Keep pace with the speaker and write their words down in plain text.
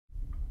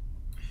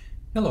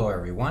Hello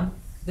everyone.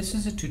 This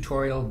is a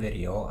tutorial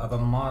video of a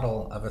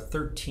model of a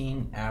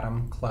 13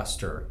 atom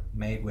cluster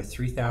made with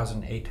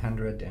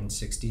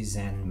 3,860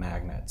 Zen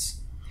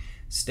magnets.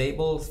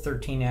 Stable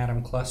 13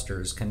 atom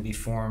clusters can be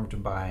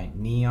formed by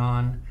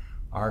neon,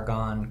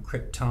 argon,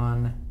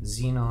 krypton,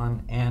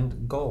 xenon,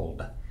 and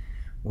gold,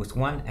 with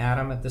one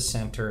atom at the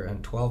center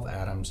and 12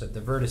 atoms at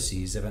the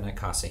vertices of an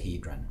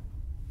icosahedron.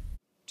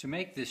 To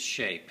make this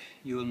shape,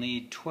 you will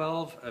need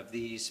 12 of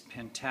these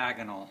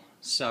pentagonal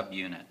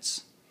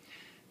subunits.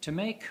 To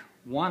make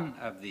one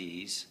of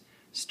these,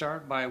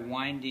 start by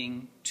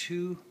winding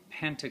two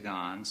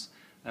pentagons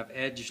of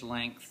edge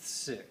length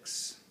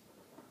 6,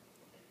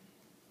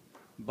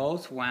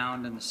 both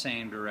wound in the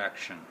same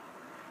direction,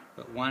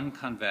 but one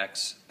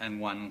convex and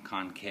one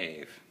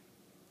concave.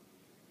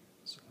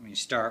 So let me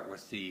start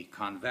with the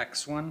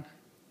convex one.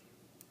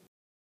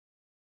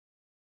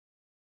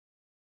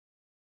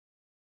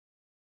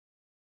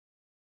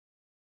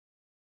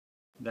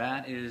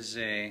 That is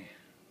a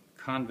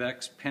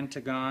convex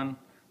pentagon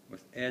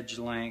with edge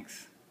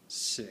length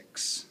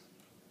 6.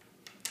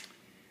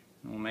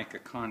 We'll make a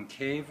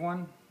concave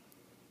one.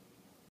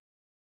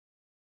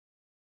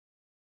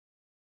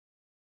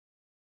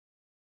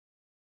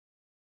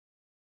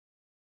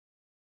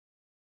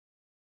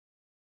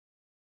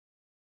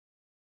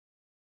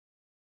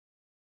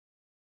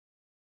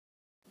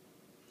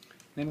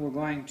 Then we're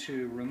going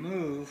to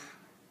remove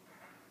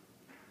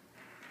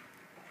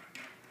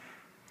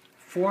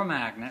 4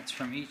 magnets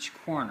from each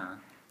corner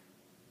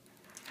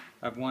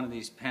of one of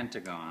these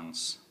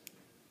pentagons.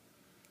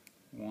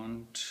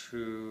 1,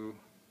 2,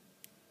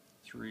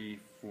 3,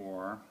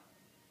 4.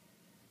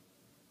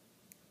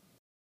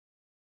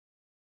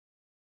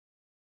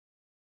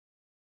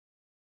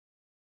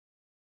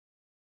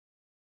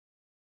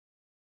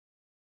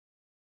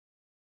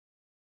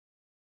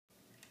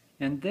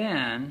 And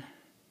then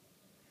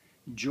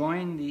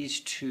join these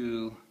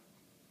two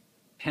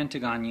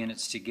pentagon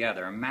units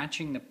together,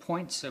 matching the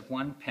points of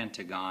one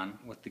pentagon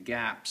with the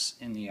gaps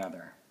in the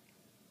other.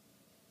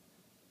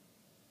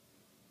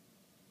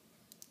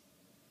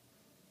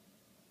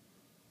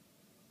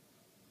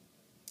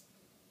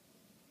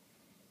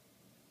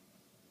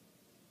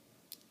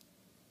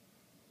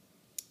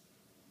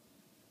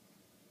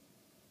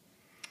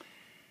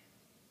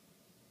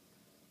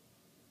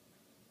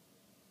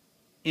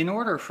 In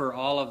order for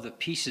all of the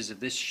pieces of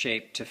this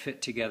shape to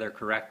fit together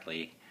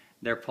correctly,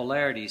 their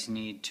polarities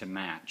need to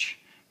match.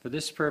 For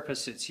this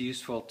purpose, it's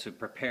useful to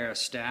prepare a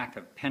stack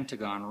of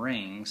pentagon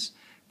rings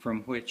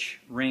from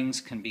which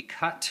rings can be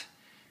cut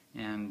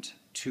and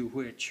to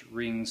which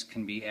rings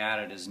can be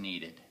added as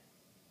needed.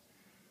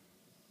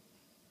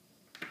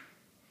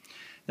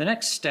 The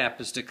next step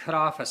is to cut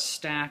off a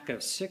stack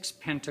of 6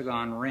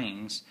 pentagon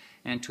rings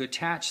and to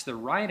attach the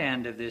right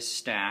end of this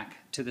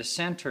stack to the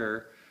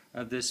center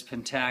of this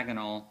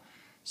pentagonal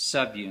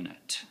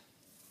subunit.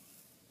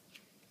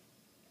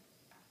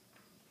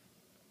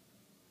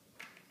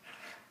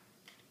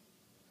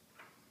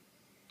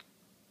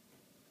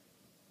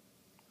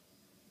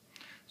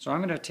 So I'm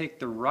going to take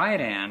the right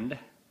end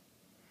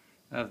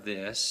of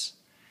this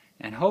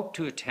and hope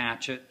to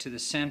attach it to the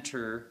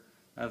center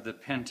of the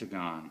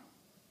pentagon.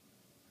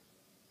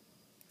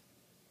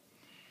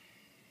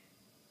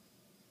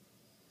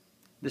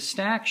 The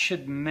stack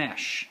should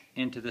mesh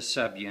into the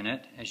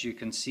subunit, as you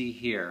can see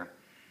here,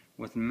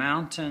 with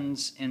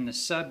mountains in the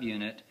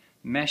subunit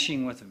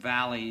meshing with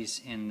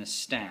valleys in the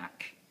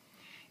stack.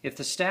 If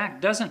the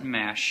stack doesn't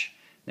mesh,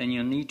 then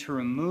you'll need to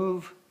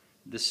remove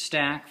the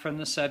stack from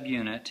the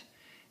subunit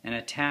and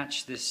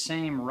attach this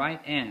same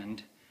right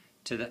end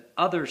to the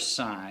other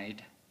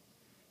side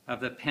of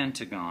the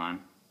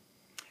pentagon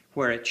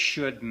where it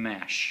should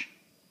mesh.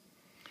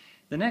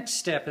 The next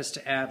step is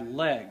to add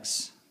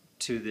legs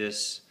to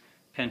this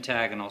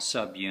pentagonal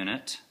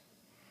subunit.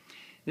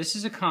 This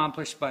is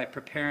accomplished by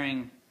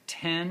preparing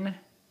 10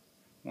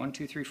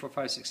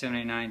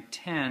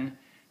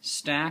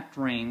 stacked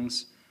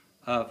rings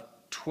of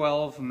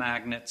 12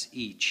 magnets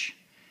each,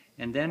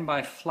 and then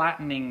by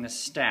flattening the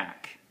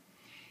stack.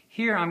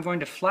 Here I'm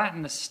going to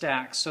flatten the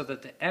stack so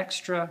that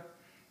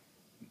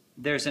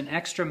there's an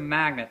extra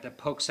magnet that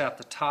pokes out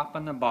the top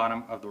and the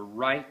bottom of the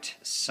right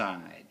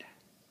side.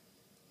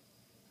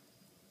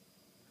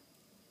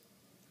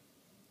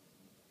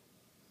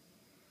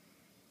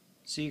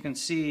 So you can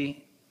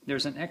see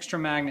there's an extra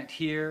magnet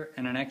here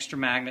and an extra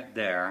magnet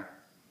there,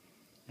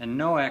 and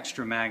no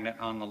extra magnet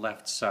on the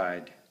left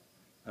side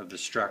of the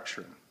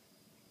structure.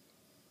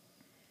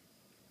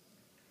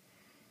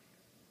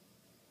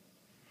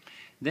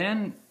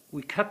 Then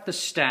we cut the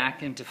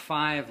stack into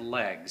 5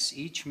 legs,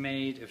 each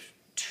made of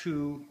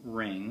 2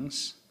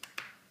 rings.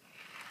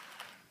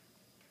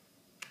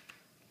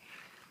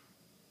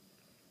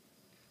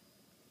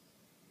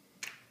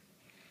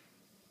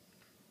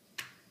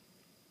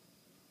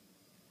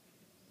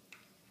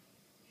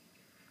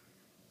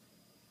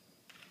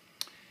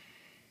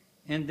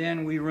 And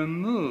then we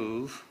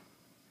remove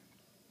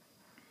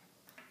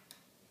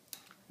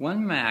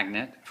 1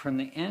 magnet from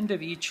the end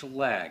of each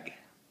leg,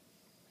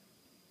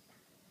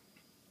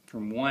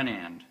 from one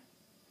end.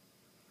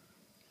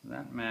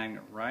 that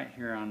magnet right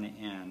here on the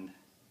end.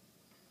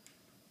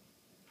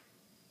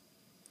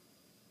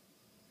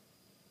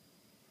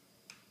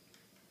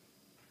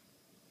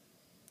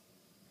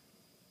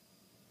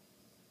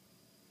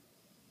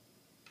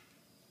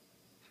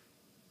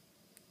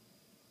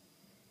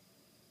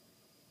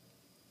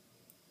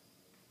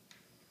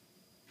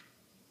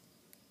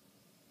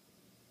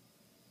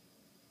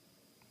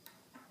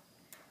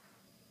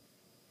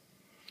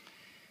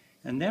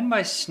 And then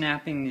by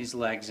snapping these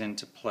legs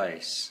into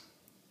place,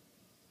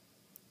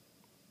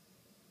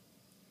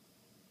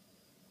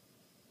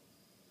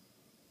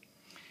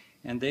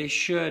 and they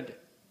should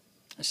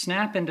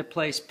snap into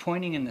place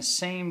pointing in the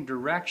same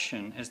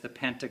direction as the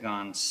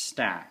pentagon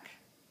stack,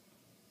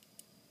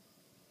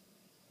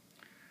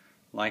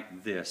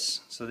 like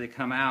this. So they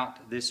come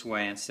out this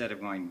way instead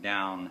of going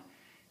down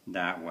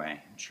that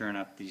way. Sure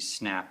enough, these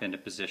snap into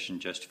position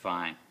just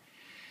fine.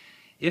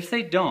 If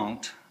they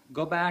don't,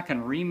 go back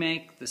and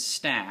remake the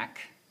stack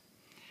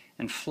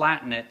and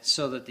flatten it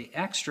so that the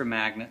extra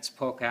magnets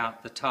poke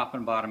out the top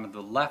and bottom of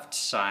the left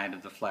side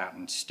of the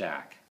flattened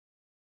stack.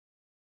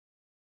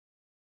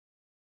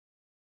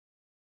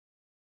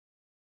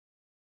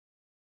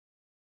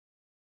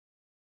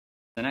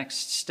 The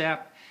next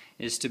step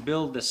is to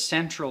build the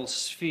central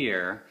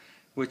sphere,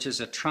 which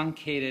is a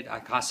truncated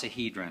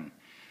icosahedron.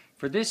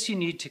 For this you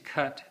need to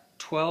cut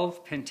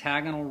 12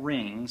 pentagonal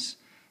rings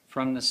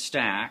from the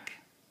stack,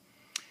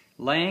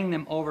 laying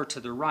them over to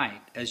the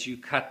right as you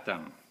cut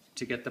them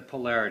to get the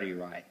polarity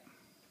right.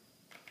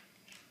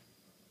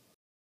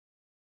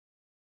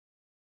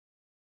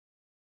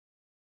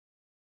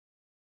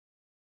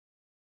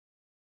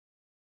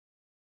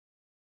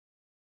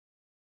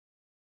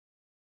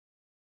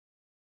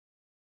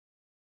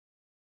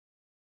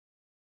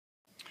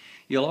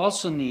 You'll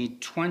also need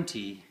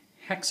 20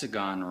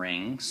 hexagon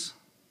rings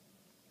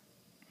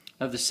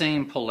of the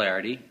same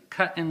polarity,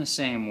 cut in the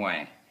same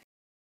way.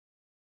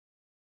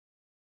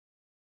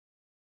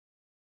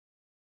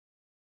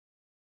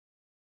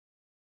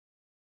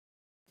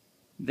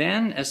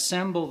 Then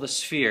assemble the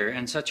sphere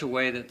in such a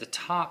way that the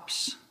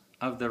tops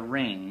of the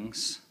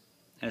rings,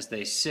 as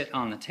they sit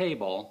on the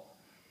table,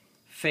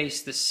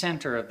 face the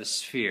center of the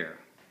sphere.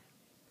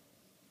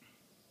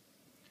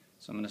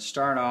 So I'm going to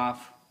start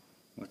off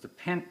with the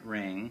pent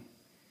ring,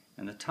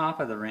 and the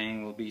top of the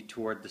ring will be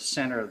toward the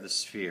center of the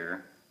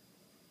sphere.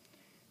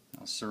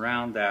 I'll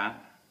surround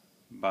that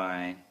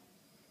by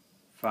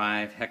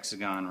 5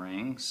 hexagon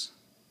rings.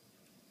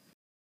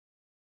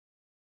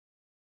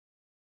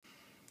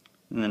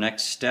 And the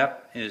next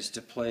step is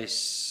to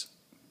place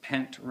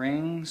pent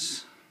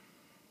rings,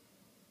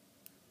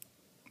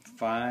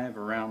 5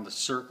 around the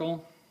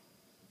circle.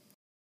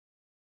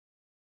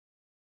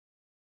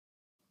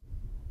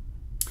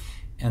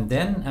 And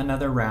then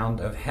another round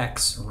of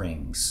hex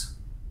rings.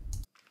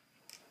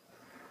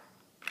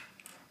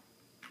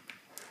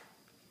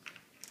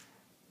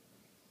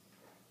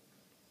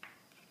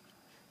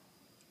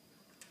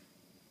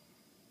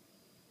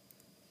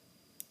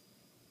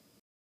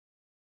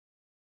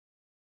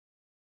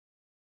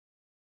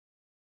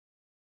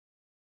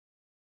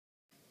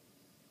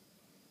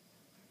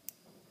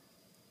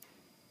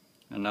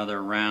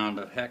 Another round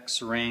of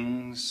hex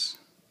rings.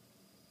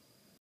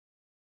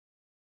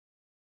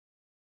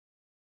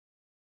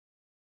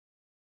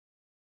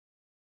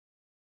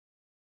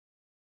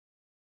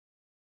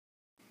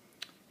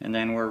 And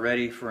then we're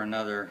ready for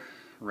another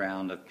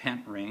round of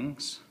pent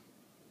rings.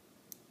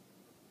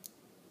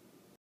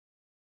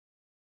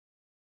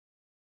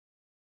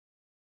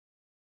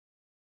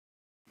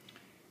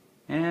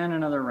 And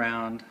another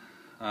round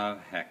of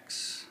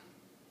hex.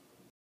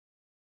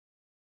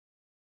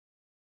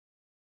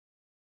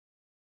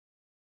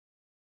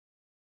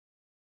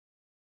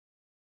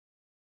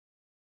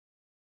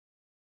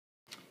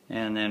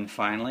 And then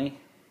finally,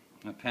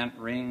 a pent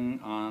ring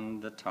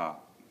on the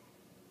top.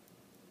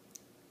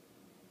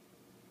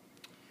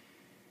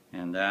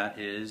 And that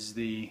is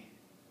the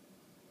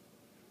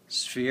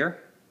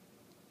sphere,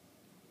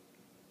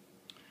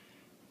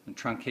 the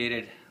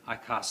truncated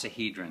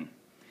icosahedron.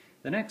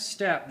 The next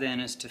step then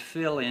is to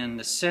fill in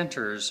the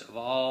centers of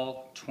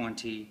all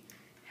 20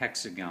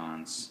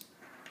 hexagons.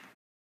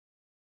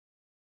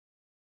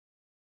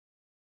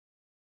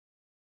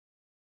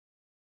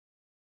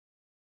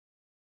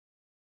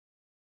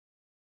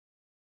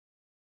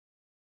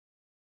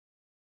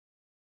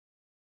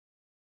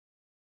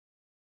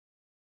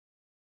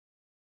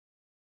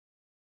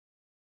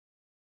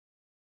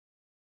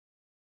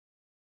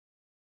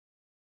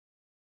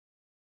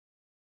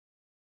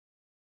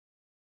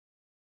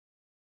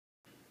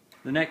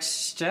 The next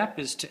step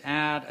is to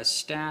add a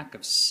stack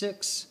of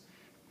 6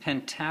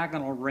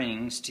 pentagonal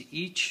rings to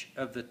each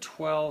of the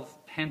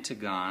 12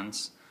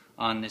 pentagons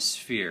on this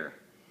sphere,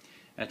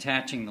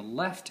 attaching the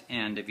left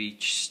end of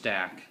each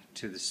stack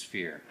to the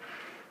sphere.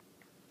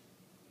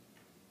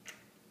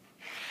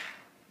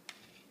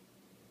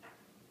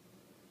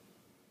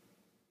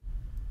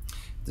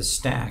 The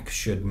stack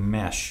should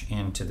mesh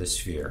into the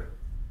sphere.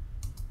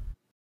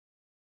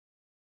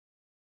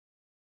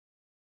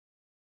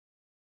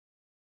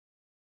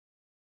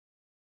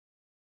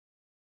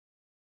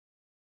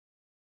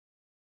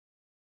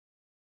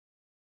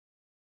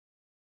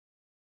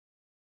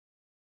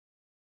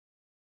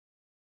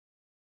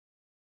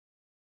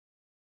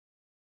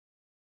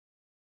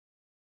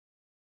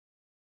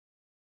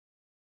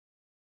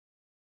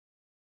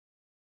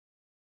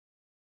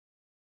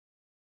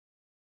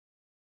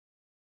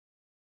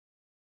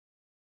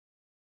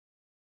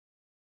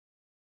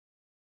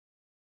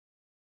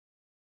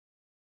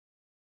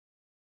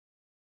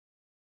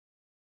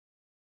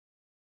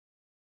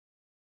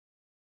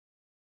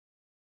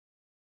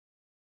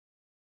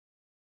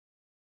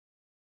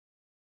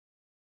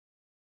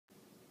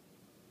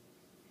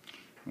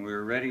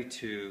 We're ready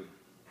to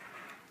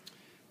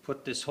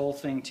put this whole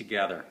thing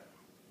together.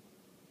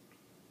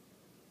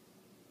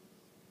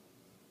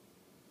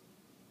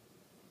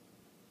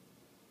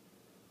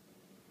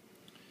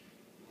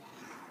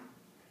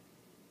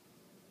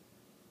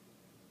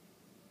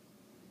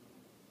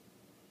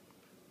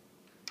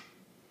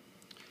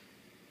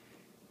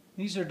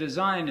 These are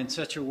designed in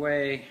such a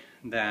way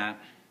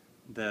that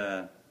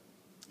the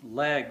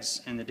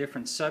legs and the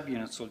different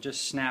subunits will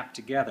just snap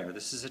together.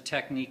 This is a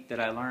technique that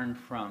I learned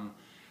from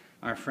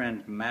our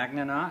friend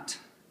Magnanaut.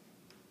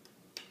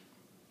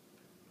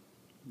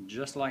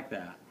 Just like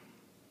that.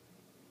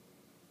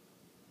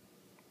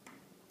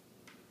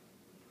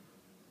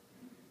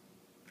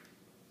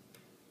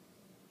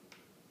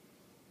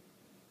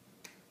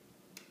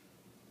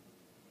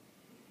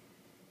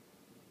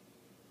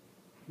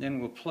 Then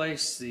we'll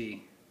place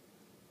the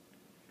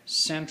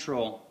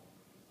central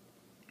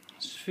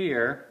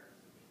sphere,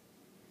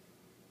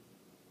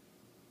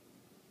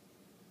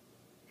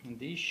 and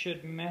these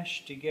should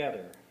mesh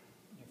together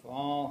if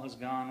all has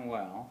gone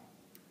well.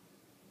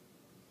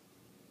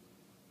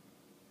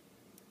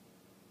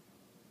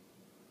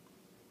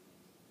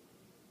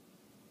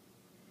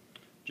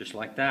 Just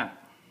like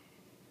that.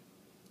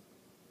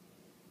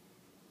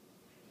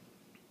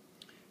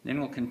 Then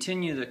we'll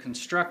continue the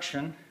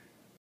construction .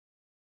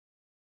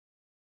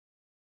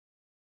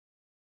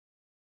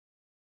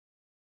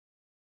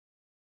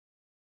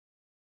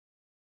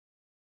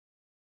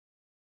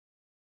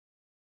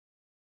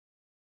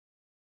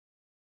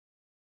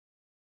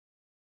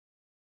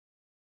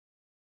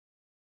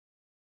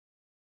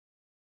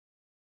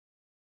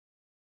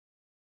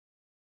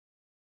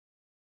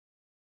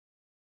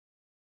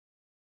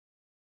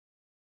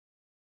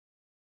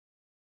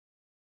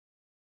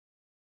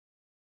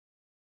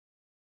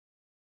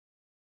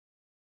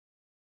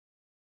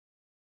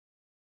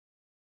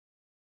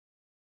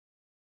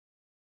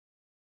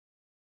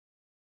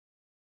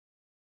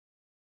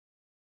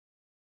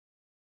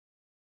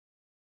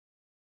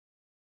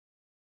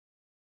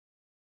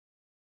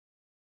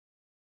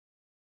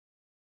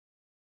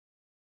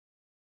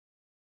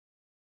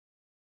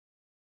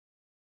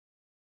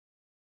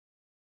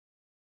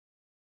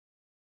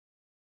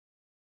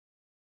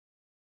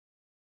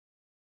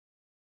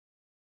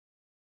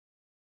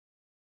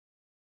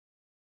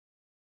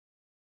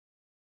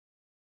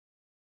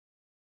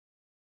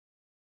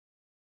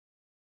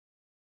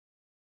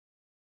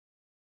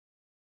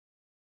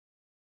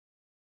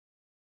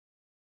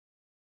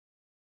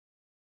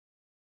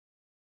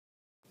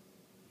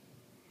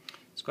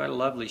 It's quite a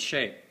lovely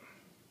shape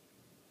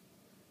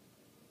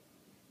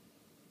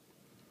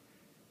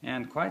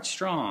and quite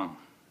strong.